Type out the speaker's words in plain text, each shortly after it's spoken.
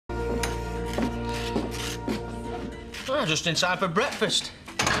Oh, just in time for breakfast.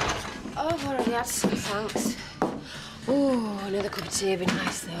 Oh, I've already had some, thanks. Oh, another cup of tea would be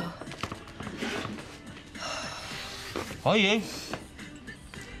nice, though. Are you?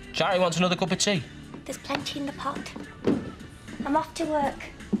 Charity wants another cup of tea. There's plenty in the pot. I'm off to work.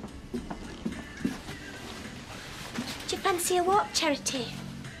 Do you fancy a walk, Charity?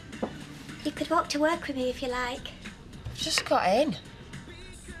 You could walk to work with me if you like. I've just got in.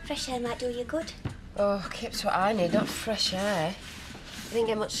 Fresh air might do you good. Oh, Kip's what I need, not fresh air. I didn't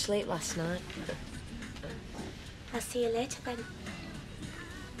get much sleep last night. I'll see you later then.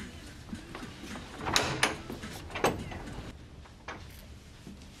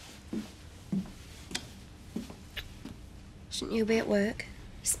 Shouldn't you be at work?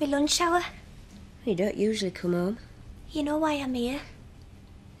 It's my lunch hour. You don't usually come home. You know why I'm here?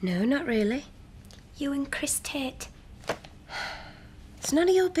 No, not really. You and Chris Tate. It's none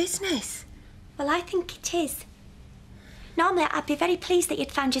of your business. Well, I think it is. Normally, I'd be very pleased that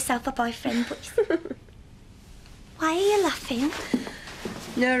you'd found yourself a boyfriend, but... Why are you laughing?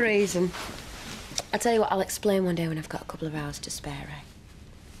 No reason. I'll tell you what, I'll explain one day when I've got a couple of hours to spare, eh?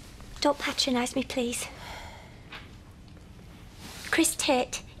 Don't patronise me, please. Chris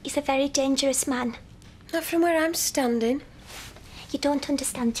Tate is a very dangerous man. Not from where I'm standing. You don't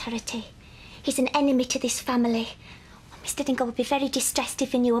understand, Charity. He's an enemy to this family. Mr. Dingle would be very distressed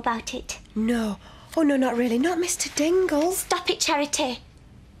if he knew about it. No. Oh, no, not really. Not Mr. Dingle. Stop it, Charity.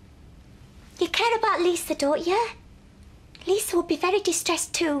 You care about Lisa, don't you? Lisa would be very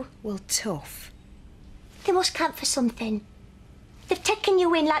distressed too. Well, tough. They must count for something. They've taken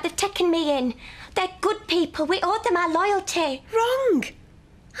you in like they've taken me in. They're good people. We owe them our loyalty. Wrong.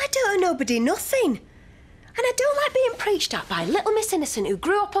 I don't owe nobody nothing. And I don't like being preached at by little Miss Innocent who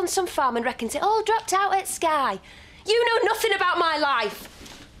grew up on some farm and reckons it all dropped out at Skye. You know nothing about my life.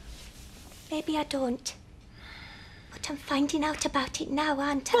 Maybe I don't. But I'm finding out about it now,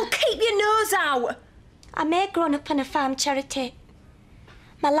 aren't I? Well, keep your nose out. I may have grown up on a farm, Charity.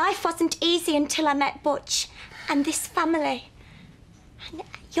 My life wasn't easy until I met Butch and this family. And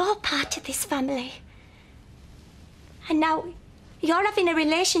you're part of this family. And now you're having a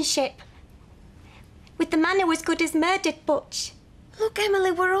relationship with the man who as good as murdered Butch. Look, Emily,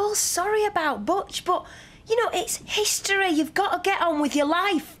 we're all sorry about Butch, but, you know, it's history. You've got to get on with your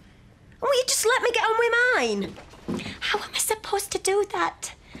life. And will you just let me get on with mine? How am I supposed to do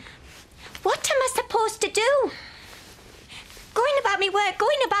that? What am I supposed to do? Going about me work,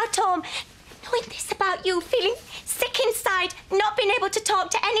 going about home, knowing this about you, feeling sick inside, not being able to talk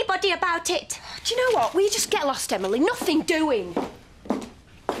to anybody about it. Do you know what? Will you just get lost, Emily? Nothing doing.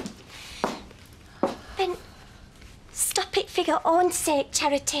 Then stop it for your own sake,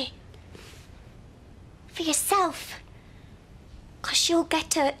 Charity. For yourself. 'Cause you'll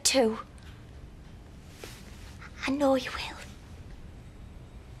get hurt too. I know you will.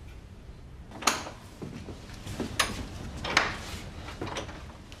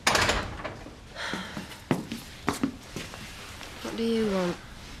 What do you want?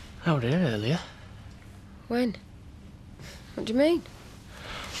 I was here earlier. When? What do you mean?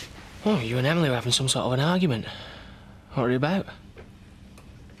 Oh, you and Emily were having some sort of an argument. What were you about?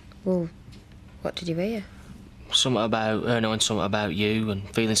 Well, what did you hear? Something about her knowing something about you and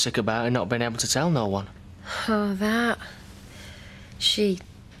feeling sick about it and not being able to tell no one. Oh, that. She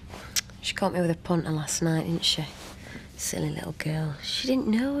caught me with a punter last night, didn't she? Silly little girl. She didn't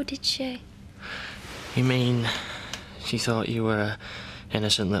know, did she? You mean she thought you were a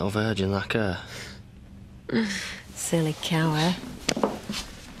innocent little virgin like her? Silly cow, eh?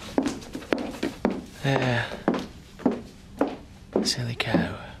 Yeah. Silly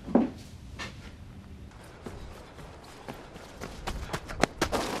cow.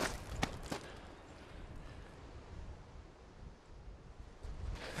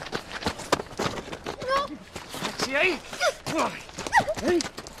 Taxi, Why? Hey,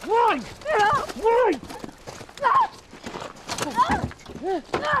 why? Why?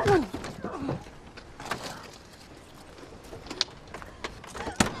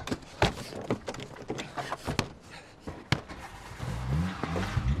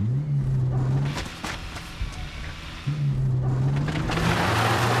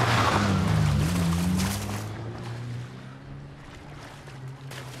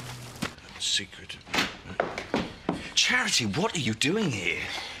 Secret. Charity, what are you doing here?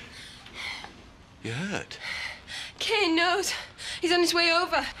 You hurt? Kane knows. He's on his way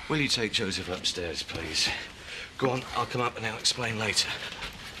over. Will you take Joseph upstairs, please? Go on, I'll come up and I'll explain later.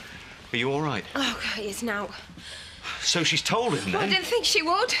 Are you all right? Oh, God, he is now. So she's told him, Well, I then? didn't think she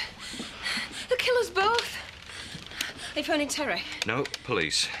would. He'll kill us both. Are you phoning Terry? No,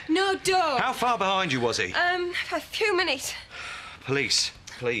 police. No, don't. How far behind you was he? A few minutes. Police,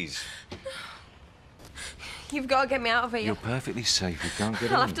 please. You've got to get me out of here. You're perfectly safe. You can't get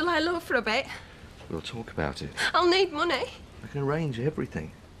in. I'll have to lie low for a bit. We'll talk about it. I'll need money. I can arrange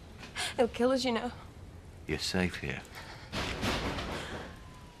everything. He'll kill us, you know. You're safe here.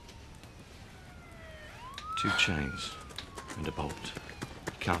 2 chains and a bolt.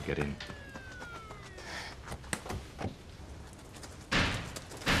 You can't get in.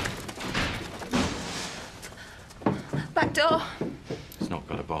 Back door. It's not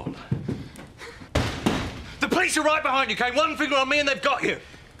got a bolt. The police are right behind you, Kane. One finger on me and they've got you.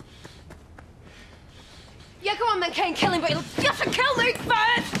 Yeah, go on then, Kane. Kill him, but he'll have to kill me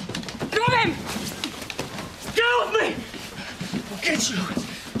first. Grab him. Get off me! I'll get you.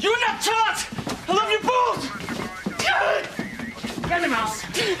 You and that tart! I love you both! Get him out!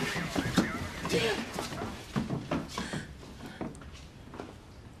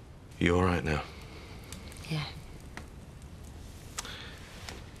 You all right now? Yeah.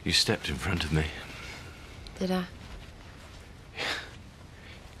 You stepped in front of me. Did I?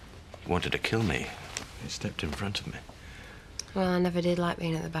 You wanted to kill me. You stepped in front of me. Well, I never did like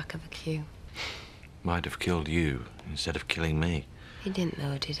being at the back of a queue. Might have killed you instead of killing me. He didn't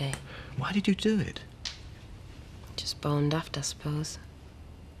know, did he? Why did you do it? Just born daft, I suppose.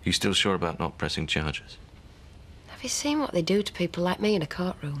 You still sure about not pressing charges? Have you seen what they do to people like me in a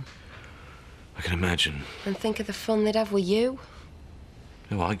courtroom? I can imagine. And think of the fun they'd have with you.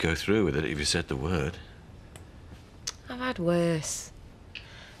 Oh, I'd go through with it if you said the word. I've had worse.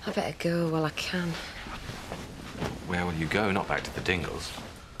 I better go while I can. Where will you go? Not back to the Dingles.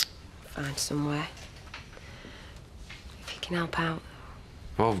 Find somewhere. If you can help out.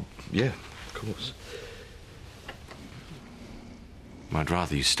 Well, yeah, of course. I'd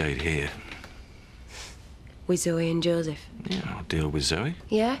rather you stayed here. With Zoe and Joseph. Yeah, I'll deal with Zoe.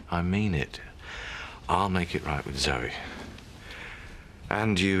 Yeah? I mean it. I'll make it right with Zoe.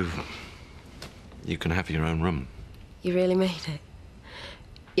 And you can have your own room. You really mean it?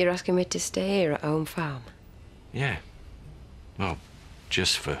 You're asking me to stay here at home farm? Yeah. Well,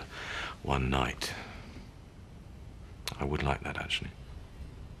 just for one night. I would like that, actually.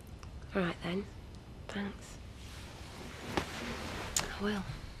 All right, then. Thanks. I will.